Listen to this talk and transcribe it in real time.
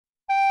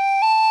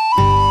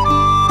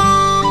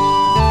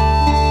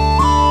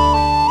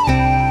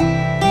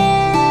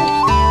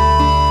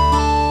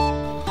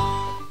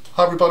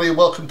everybody and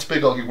welcome to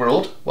Big OGGIE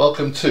World.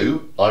 Welcome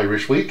to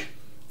Irish Week.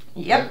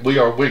 Yep. We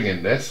are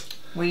winging this.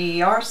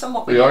 We are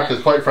somewhat winging it,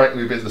 because quite frankly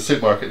we've been to the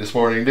supermarket this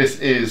morning. This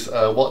is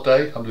what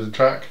day? I'm losing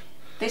track.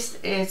 This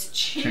is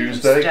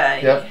Tuesday.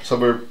 Yep.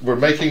 So we're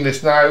making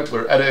this now,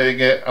 we're editing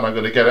it, and I'm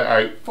going to get it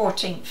out.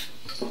 14th.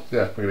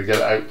 Yeah, we're going to get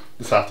it out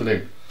this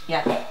afternoon.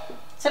 Yeah.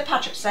 St.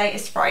 Patrick's Day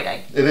is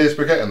Friday. It is,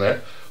 we're getting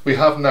there. We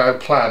have now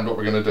planned what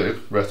we're going to do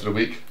the rest of the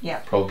week. Yeah.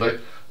 Probably.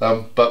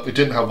 But we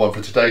didn't have one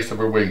for today, so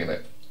we're winging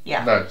it.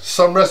 Yeah. Now,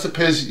 some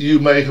recipes you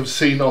may have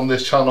seen on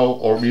this channel,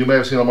 or you may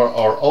have seen on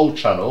our old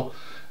channel,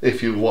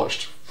 if you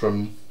watched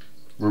from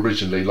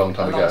originally a long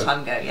time ago,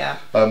 yeah.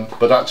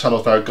 but that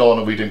channel's now gone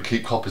and we didn't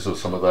keep copies of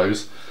some of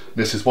those.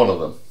 This is one of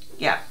them.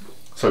 Yeah.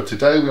 So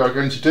today we are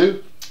going to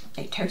do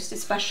a toasted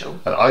special.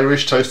 An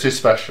Irish toasted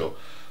special.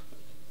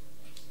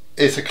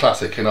 It's a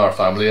classic in our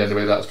family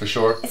anyway, that's for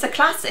sure. It's a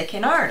classic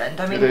in Ireland.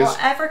 I mean,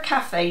 whatever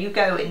cafe you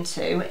go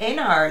into in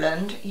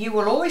Ireland, you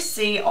will always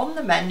see on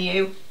the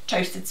menu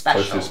toasted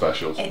special. Toasted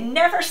specials. It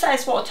never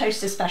says what a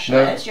toasted special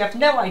is. You have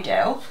no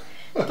idea.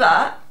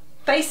 But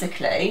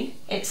basically,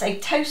 it's a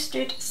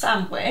toasted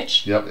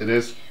sandwich. Yep, it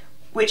is.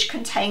 Which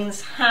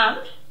contains ham,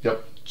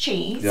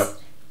 cheese,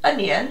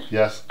 onion,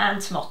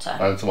 and tomato.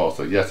 And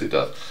tomato, yes it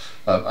does.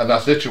 And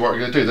that's literally what we're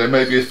going to do. There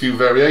may be a few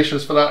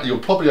variations for that. You'll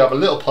probably have a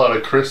little pile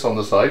of crisps on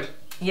the side.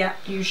 Yeah,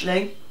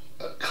 usually.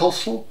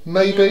 Coleslaw,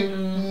 maybe?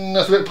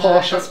 That's a bit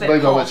posh.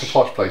 Maybe I went to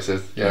posh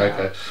places. Yeah,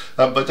 okay.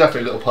 But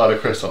definitely a little pile of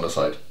crisps on the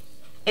side.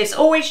 It's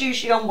always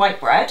usually on white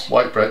bread.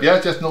 White bread,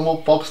 yeah, just normal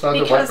bog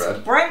standard white bread.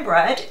 Because brown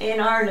bread in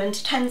Ireland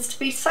tends to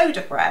be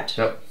soda bread.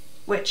 Yep.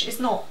 Which is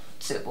not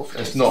suitable for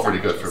It's not really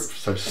good for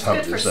toasted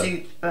sandwiches. It's good for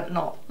soup, but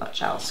not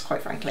much else,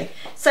 quite frankly.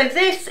 So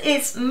this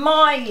is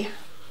my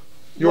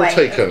Your way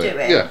take of on it,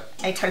 doing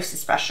a toasted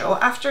special.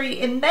 After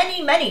eating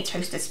many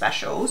toasted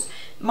specials,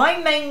 my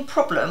main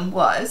problem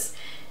was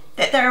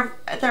that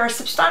they're a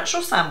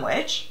substantial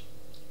sandwich,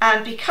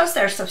 and because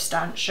they're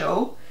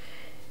substantial,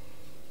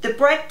 the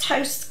bread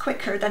toasts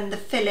quicker than the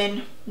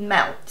filling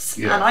melts.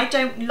 And I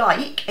don't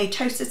like a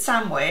toasted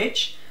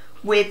sandwich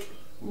with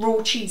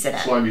raw cheese in it.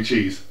 Slimy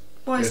cheese.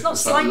 Well, it's not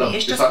slimy,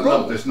 it's just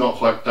raw. It's not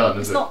quite done, is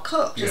it? It's not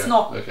cooked, it's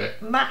not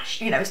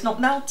mashed, you know, it's not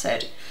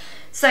melted.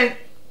 So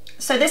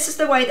this is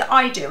the way that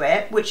I do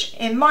it, which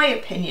in my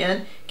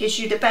opinion gives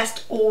you the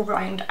best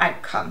all-round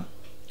outcome.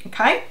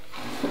 Okay?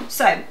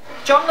 So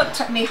John looked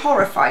at me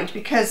horrified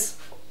because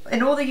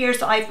in all the years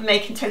that I've been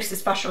making toasted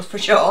specials for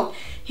John,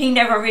 he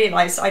never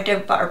realised I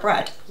don't butter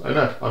bread. I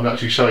know, I'm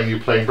actually showing you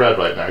plain bread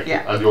right now,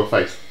 and your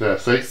face. Yeah,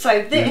 see?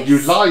 So this... You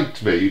lied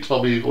to me, you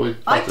told me you always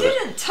I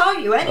didn't tell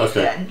you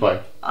anything. Okay, fine.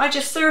 I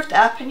just served it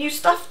up and you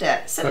stuffed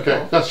it. Simple.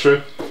 Okay, that's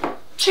true.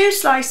 2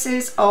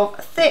 slices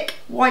of thick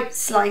white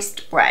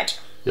sliced bread.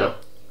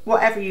 Yep.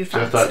 Whatever you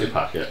fancy. Just out your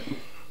packet.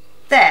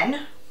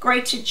 Then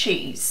grated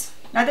cheese.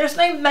 Now there's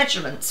no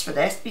measurements for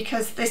this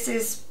because this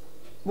is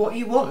what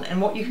you want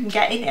and what you can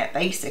get in it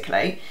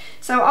basically.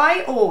 So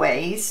I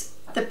always,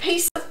 the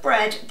piece of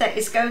bread that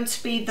is going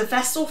to be the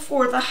vessel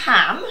for the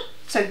ham,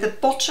 so the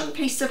bottom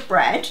piece of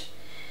bread,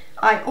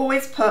 I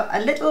always put a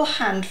little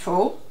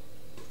handful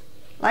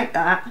like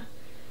that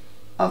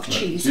of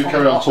cheese. You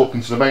carry on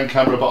talking to the main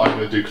camera, but I'm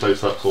going to do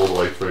close-ups all the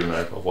way through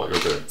now of what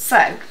you're doing.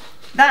 So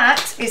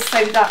that is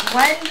so that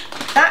when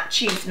that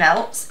cheese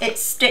melts, it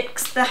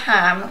sticks the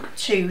ham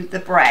to the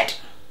bread.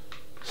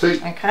 See,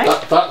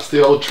 that's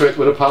the old trick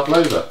with a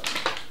pavlova,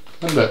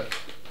 isn't it?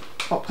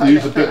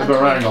 Use a bit of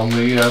meringue on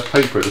the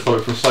paper to stop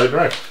it from sliding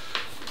around.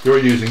 You're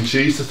using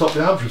cheese to stop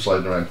the ham from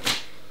sliding around.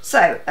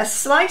 So, a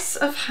slice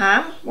of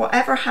ham,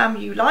 whatever ham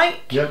you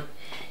like. Yeah.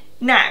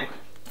 Now,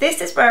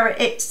 this is where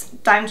it's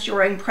down to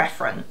your own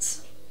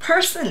preference.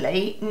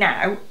 Personally,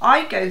 now,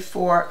 I go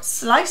for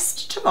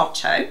sliced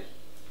tomato.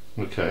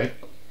 Okay.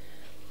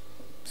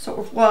 Sort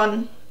of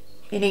 1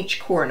 in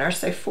each corner,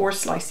 so 4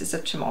 slices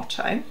of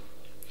tomato.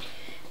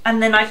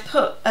 And then I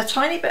put a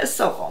tiny bit of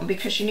salt on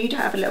because you need to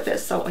have a little bit of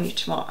salt on your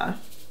tomato.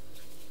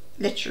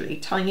 Literally,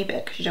 tiny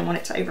bit, because you don't want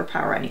it to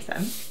overpower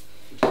anything.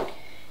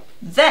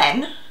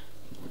 Then,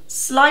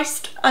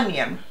 sliced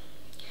onion.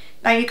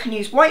 Now you can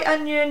use white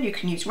onion, you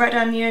can use red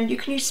onion, you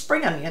can use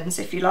spring onions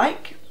if you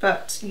like,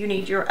 but you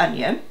need your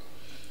onion.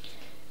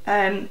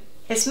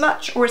 As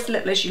much or as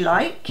little as you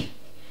like.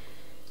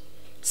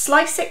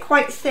 Slice it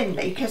quite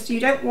thinly because you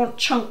don't want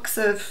chunks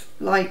of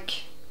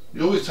like...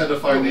 You always tend to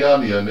find the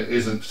onion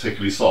isn't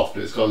particularly soft,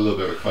 it's got a little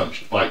bit of a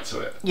crunch bite to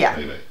it. Yeah.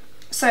 Maybe.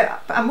 So,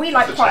 and we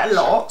like quite a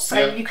lot,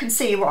 so you can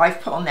see what I've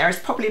put on there. It's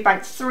probably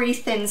about 3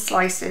 thin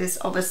slices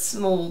of a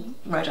small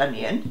red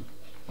onion.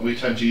 And we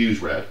tend to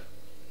use red.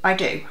 I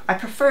do. I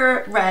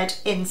prefer red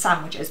in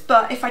sandwiches,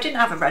 but if I didn't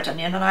have a red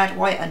onion and I had a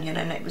white onion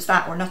and it was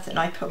that or nothing,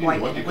 I'd put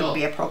white in, it wouldn't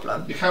be a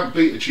problem. You can't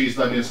beat a cheese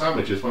and onion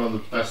sandwich, it's one of the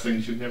best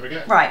things you'd never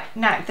get. Right,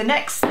 now the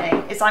next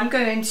thing is I'm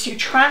going to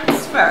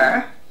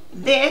transfer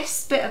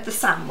this bit of the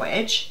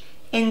sandwich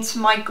into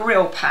my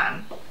grill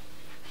pan.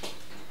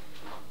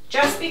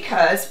 Just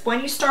because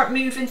when you start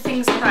moving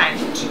things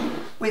around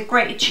with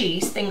grated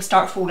cheese, things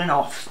start falling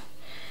off.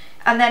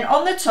 And then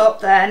on the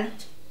top then,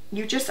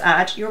 you just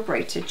add your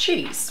grated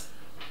cheese.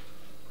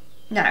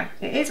 Now,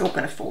 it is all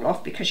going to fall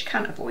off because you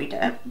can't avoid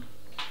it.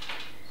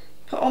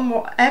 Put on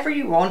whatever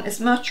you want, as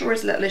much or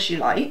as little as you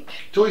like.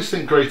 Do you always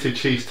think grated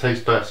cheese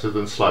tastes better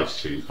than sliced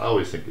cheese? I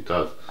always think it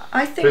does.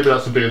 I think maybe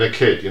that's from being a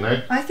kid, you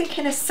know? I think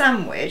in a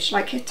sandwich,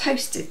 like a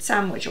toasted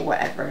sandwich or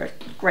whatever,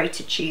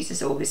 grated cheese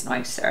is always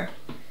nicer.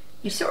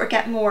 You sort of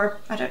get more,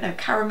 I don't know,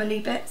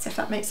 caramelly bits, if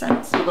that makes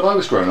sense. When I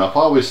was growing up, I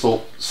always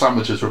thought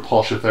sandwiches were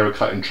posh if they were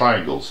cut in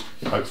triangles,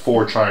 like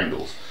 4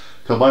 triangles.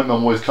 Because my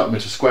mum always cut them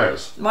into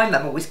squares. My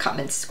mum always cut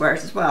them into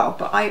squares as well,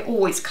 but I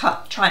always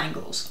cut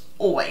triangles,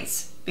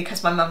 always,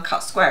 because my mum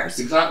cut squares.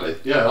 Exactly,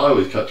 yeah, I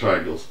always cut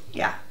triangles.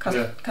 Yeah,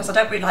 because I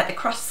don't really like the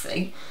crust,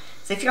 see.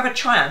 So if you have a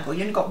triangle,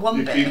 you only got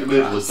one bit of crust. You keep the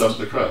middle and dump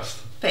the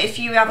crust. But if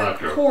you have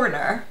a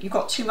corner, you've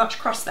got too much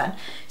crust then.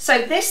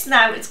 So this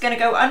now is going to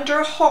go under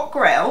a hot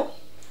grill,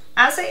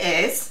 as it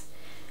is,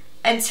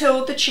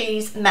 until the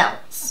cheese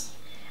melts.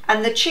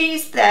 And the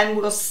cheese then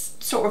will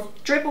sort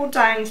of dribble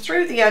down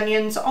through the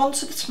onions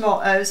onto the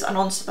tomatoes and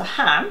onto the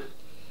ham,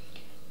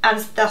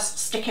 and thus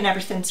sticking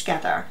everything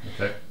together.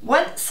 Okay.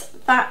 Once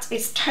that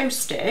is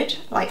toasted,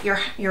 like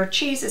your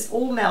cheese is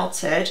all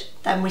melted,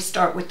 then we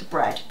start with the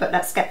bread. But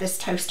let's get this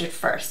toasted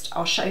first.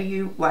 I'll show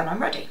you when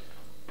I'm ready.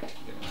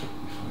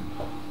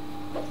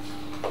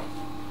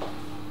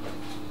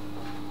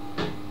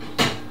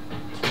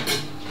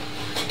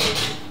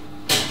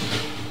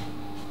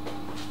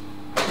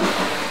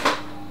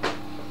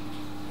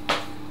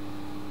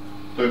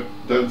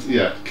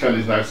 Yeah,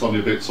 Kelly's now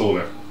suddenly a bit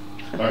taller,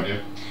 aren't you?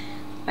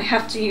 I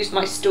have to use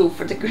my stool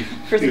for the grill.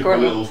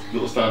 A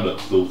little stand-up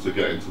stool to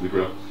get into the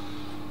grill.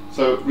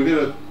 So we're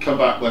going to come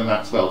back when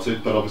that's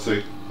melted, but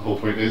obviously the whole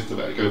point is to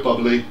let it go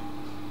bubbly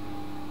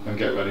and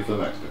get ready for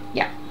the next bit.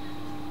 Yeah.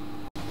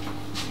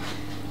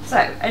 So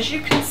as you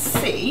can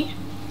see,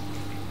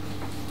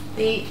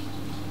 the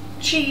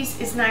cheese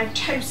is now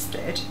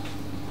toasted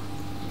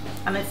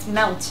and it's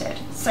melted.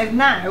 So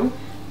now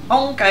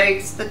on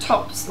goes the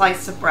top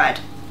slice of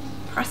bread.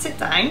 Press it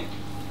down,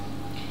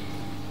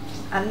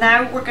 and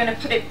now we're going to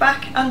put it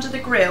back under the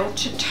grill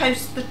to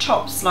toast the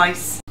top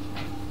slice.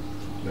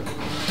 Yep.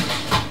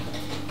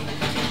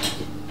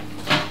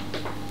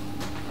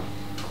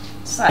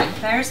 So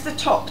there's the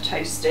top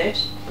toasted.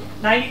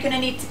 Now you're going to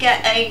need to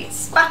get a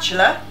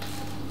spatula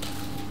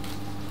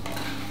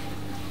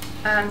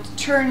and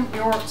turn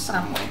your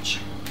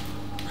sandwich.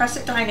 Press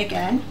it down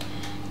again.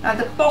 Now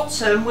the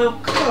bottom will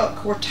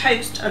cook or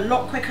toast a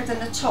lot quicker than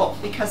the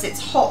top because it's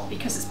hot,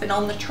 because it's been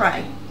on the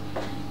tray.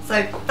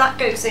 So that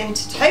goes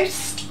into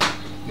toast.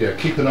 Yeah,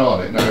 keep an eye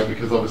on it now,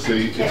 because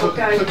obviously it took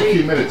a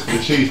few minutes for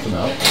the cheese to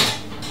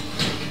melt.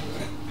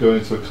 Go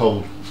into a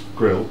cold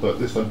grill, but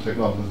this doesn't take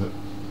long, does it?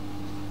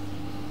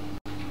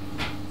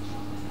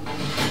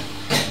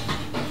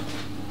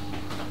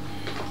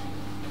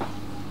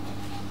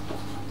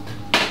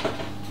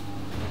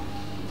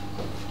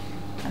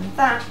 And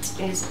that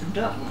is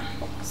done.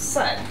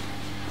 So,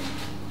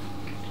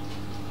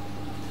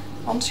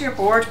 onto your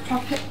board,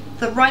 pop it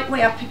the right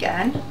way up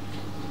again,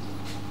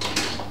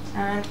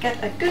 and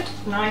get a good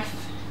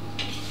knife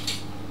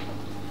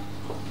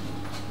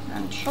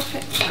and chop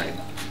it through.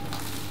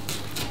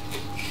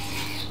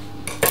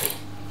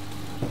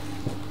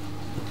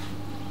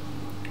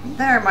 And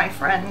there, my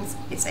friends,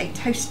 is a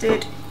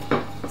toasted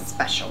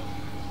special.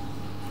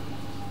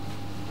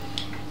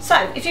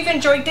 So, if you've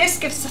enjoyed this,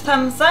 give us a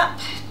thumbs up.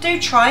 Do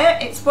try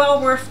it, it's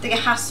well worth the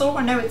hassle.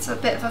 I know it's a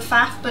bit of a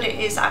faff, but it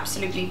is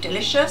absolutely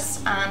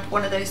delicious, and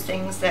one of those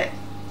things that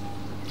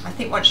I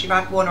think once you've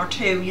had 1 or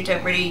 2, you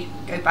don't really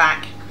go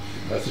back.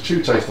 That's a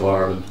true taste of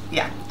Ireland.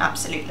 Yeah,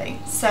 absolutely.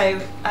 So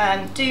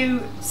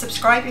do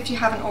subscribe if you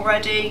haven't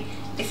already.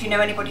 If you know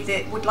anybody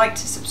that would like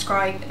to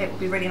subscribe, it would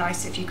be really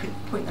nice if you could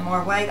point them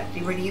our way. That would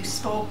be really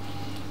useful.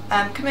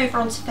 Come over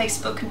onto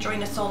Facebook and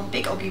join us on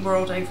Big OGGIE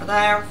World over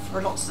there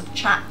for lots of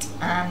chat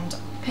and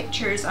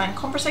pictures and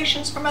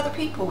conversations from other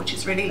people, which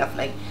is really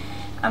lovely.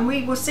 And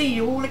we will see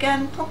you all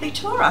again probably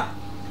tomorrow.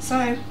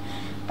 So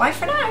bye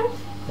for now.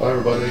 Bye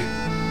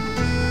everybody.